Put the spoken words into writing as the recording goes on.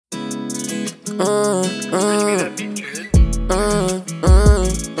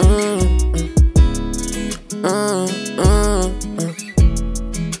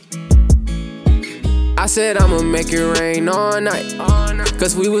I said I'ma make it rain all night,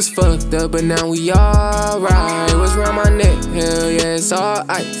 cause we was fucked up, but now we alright. What's round my neck? Hell yeah, it's all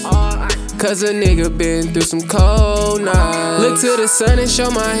ice. Cause a nigga been through some cold nights. Look to the sun and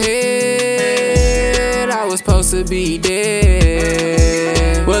show my head. I was supposed to be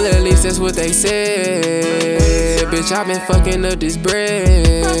dead. Well, at least that's what they said. Bitch, I been fucking up this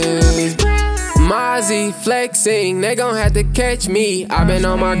bread. Mozzie flexing, they gon' have to catch me. I been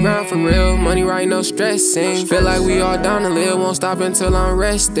on my grind for real, money right, no stressing. Feel like we all down to live, won't stop until I'm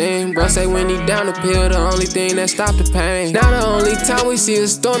resting. Bro say when he down the pill, the only thing that stop the pain. Now the only time we see a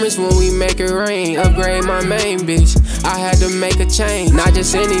storm is when we make it rain. Upgrade my main bitch, I had to make a change. Not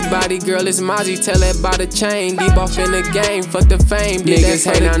just anybody, girl, it's Mozzie, tell that by the chain. Deep off in the game, fuck the fame. Niggas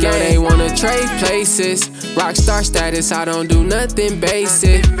hate, I know they wanna trade places. Rockstar status, I don't do nothing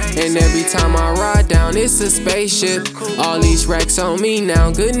basic. And every time I ride down, it's a spaceship. All these racks on me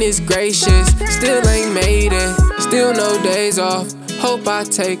now, goodness gracious. Still ain't made it, still no days off. Hope I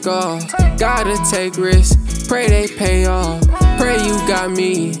take off, gotta take risks. Pray they pay off, pray you got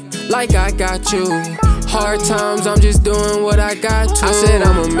me like I got you. Hard times, I'm just doing what I got to. I said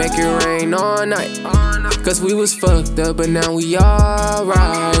I'ma make it rain all night, cause we was fucked up, but now we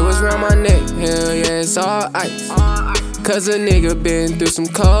alright. What's round my neck? Hell yeah, it's all ice. Cause a nigga been through some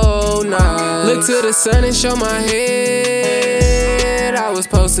cold nights. Look to the sun and show my head. I was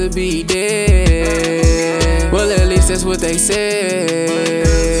supposed to be dead. Well, at least that's what they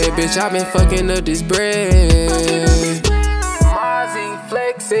said. Bitch, I been fucking up this bread. Mozzie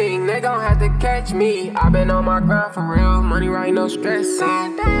flexing, they gon' have to catch me. I been on my grind for real, money right, no stressing.